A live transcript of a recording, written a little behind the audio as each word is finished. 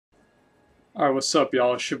Alright, what's up,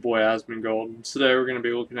 y'all? It's your boy Asmongold. Today we're going to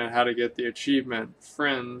be looking at how to get the achievement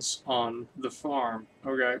Friends on the Farm.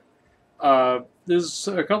 Okay. There's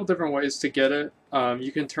a couple different ways to get it.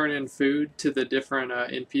 You can turn in food to the different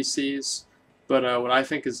NPCs, but what I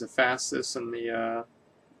think is the fastest and the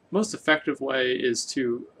most effective way is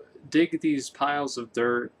to dig these piles of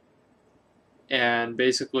dirt and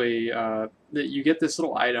basically you get this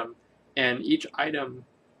little item, and each item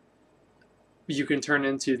you can turn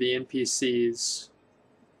into the NPCs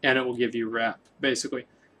and it will give you rep. Basically,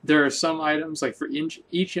 there are some items like for each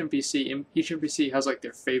NPC, each NPC has like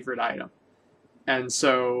their favorite item, and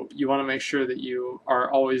so you want to make sure that you are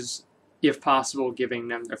always, if possible, giving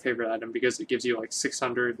them their favorite item because it gives you like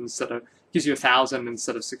 600 instead of gives you 1,000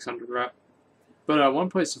 instead of 600 rep. But one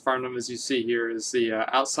place to farm them, as you see here, is the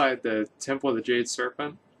outside the Temple of the Jade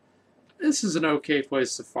Serpent. This is an okay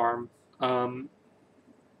place to farm.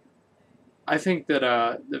 I think that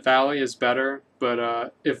the Valley is better,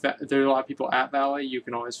 but if there are a lot of people at Valley, you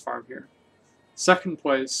can always farm here. Second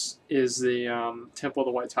place is the Temple of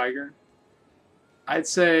the White Tiger. I'd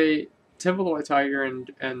say Temple of the White Tiger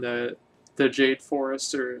and the Jade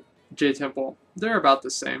Forest or Jade Temple, they're about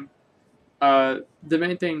the same. The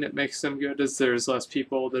main thing that makes them good is there's less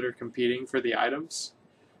people that are competing for the items.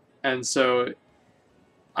 And so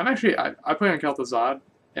I play on Kel'Thuzad,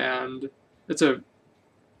 and it's a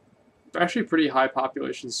actually pretty high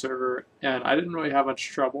population server, and I didn't really have much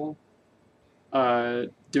trouble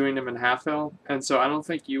doing them in Half-Hill, and so I don't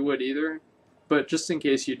think you would either. But just in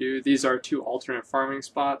case you do, these are two alternate farming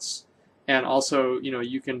spots, and also, you know,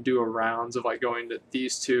 you can do a rounds of like going to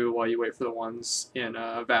these two while you wait for the ones in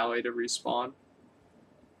Valley to respawn.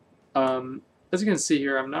 As you can see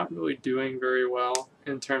here, I'm not really doing very well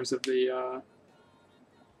in terms of the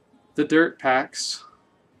dirt packs,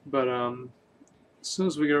 but as soon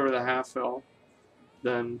as we get over the Half-Hill,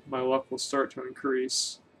 then my luck will start to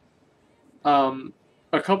increase.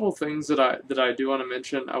 A couple things that I do want to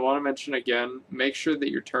mention. I want to mention again, make sure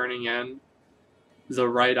that you're turning in the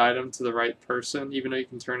right item to the right person, even though you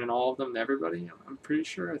can turn in all of them to everybody. I'm pretty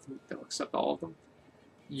sure. I think they'll accept all of them.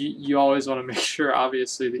 You always want to make sure,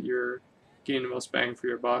 obviously, that you're getting the most bang for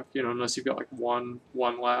your buck. You know, unless you've got like one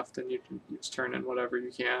left, and you can just turn in whatever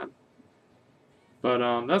you can.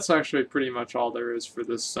 But that's actually pretty much all there is for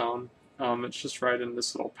this zone. It's just right in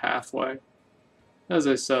this little pathway. As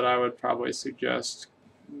I said, I would probably suggest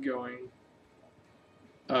going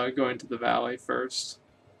to the Valley first.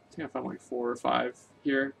 I think I found like 4 or 5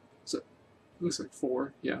 here. So it looks like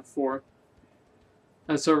 4. Yeah, 4.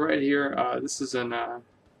 And so right here, this is in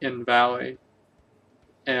Valley.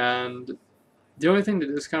 And the only thing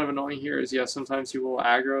that is kind of annoying here is, yeah, sometimes you will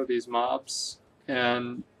aggro these mobs,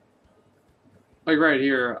 and like right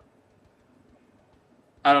here,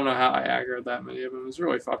 I don't know how I aggroed that many of them. It was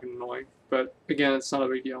really fucking annoying. But again, it's not a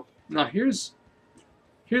big deal. Now here's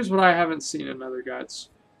what I haven't seen in other guides.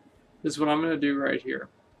 This is what I'm gonna do right here.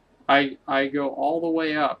 I go all the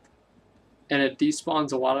way up, and it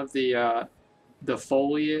despawns a lot of the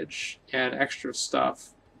foliage and extra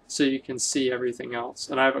stuff, so you can see everything else.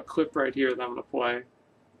 And I have a clip right here that I'm gonna play.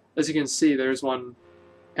 As you can see, there's one,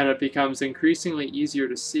 and it becomes increasingly easier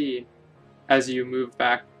to see as you move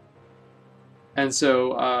back. And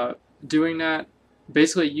so doing that,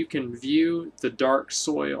 basically you can view the dark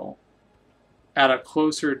soil at a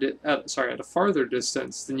at a farther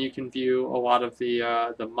distance than you can view a lot of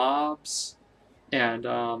the mobs and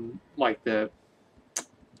like the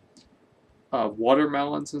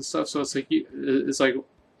watermelons and stuff. So it's like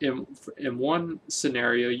in one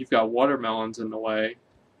scenario you've got watermelons in the way,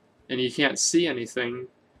 and you can't see anything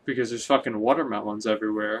because there's fucking watermelons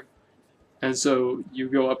everywhere. And so you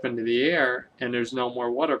go up into the air, and there's no more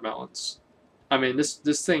watermelons. I mean, this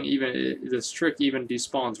trick even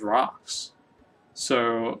despawns rocks.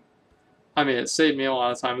 So, I mean, it saved me a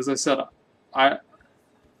lot of time. As I said, I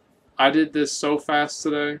did this so fast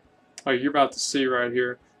today. Like you're about to see right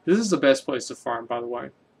here. This is the best place to farm, by the way.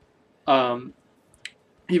 Even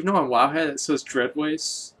though on Wowhead it says Dread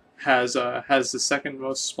Waste has the second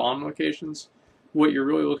most spawn locations, what you're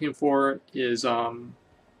really looking for is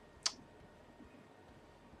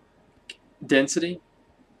density.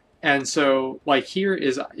 And so like here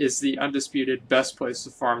is the undisputed best place to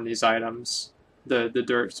farm these items, the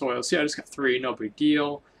dirt soil. See, I just got 3, no big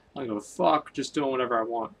deal. I don't give a fuck, just doing whatever I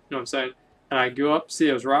want. You know what I'm saying? And I go up, see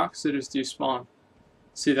those rocks, they just despawn.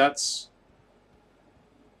 See, that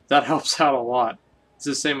helps out a lot. It's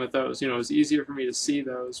the same with those. You know, it's easier for me to see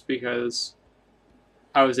those because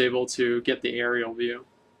I was able to get the aerial view.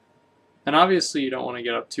 And obviously you don't want to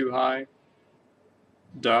get up too high.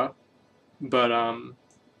 Duh. But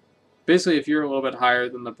basically if you're a little bit higher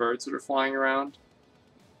than the birds that are flying around,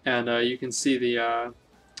 and you can see the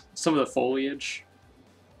some of the foliage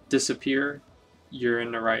disappear, you're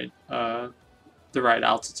in the right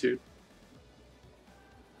altitude.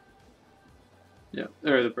 Yeah,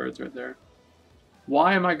 there are the birds right there.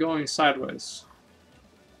 Why am I going sideways?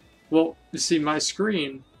 Well, you see, my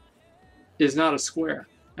screen is not a square,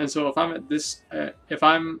 and so if I'm at this, if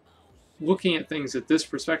I'm looking at things at this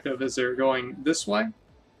perspective as they're going this way,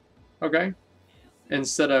 okay,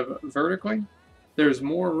 instead of vertically, there's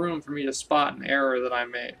more room for me to spot an error that I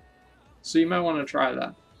made. So you might want to try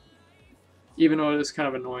that, even though it is kind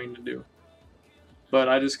of annoying to do. But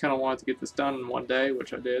I just kind of wanted to get this done in one day,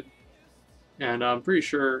 which I did, and I'm pretty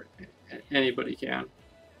sure anybody can.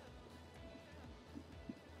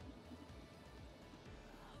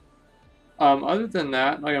 Other than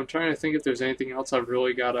that, like I'm trying to think if there's anything else I've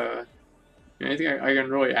really got to, anything I can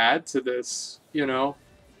really add to this, you know.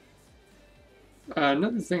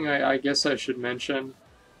 Another thing I guess I should mention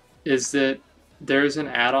is that there's an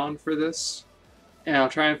add-on for this, and I'll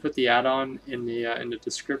try and put the add-on in the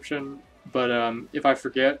description. But if I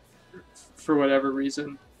forget for whatever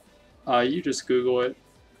reason, you just Google it.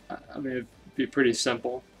 I mean, it'd be pretty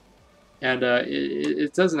simple, and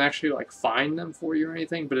it doesn't actually like find them for you or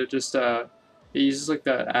anything, but it just it uses like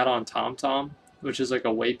the add-on TomTom, which is like a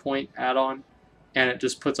waypoint add-on, and it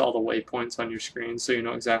just puts all the waypoints on your screen so you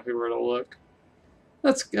know exactly where to look.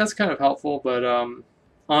 That's kind of helpful, but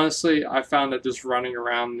honestly, I found that just running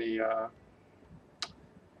around the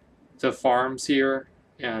farms here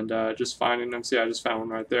and just finding them. See, I just found one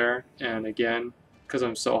right there, and again, because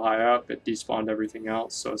I'm so high up, it despawned everything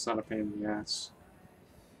else, so it's not a pain in the ass.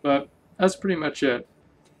 But that's pretty much it.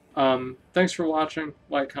 Thanks for watching.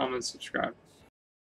 Like, comment, subscribe.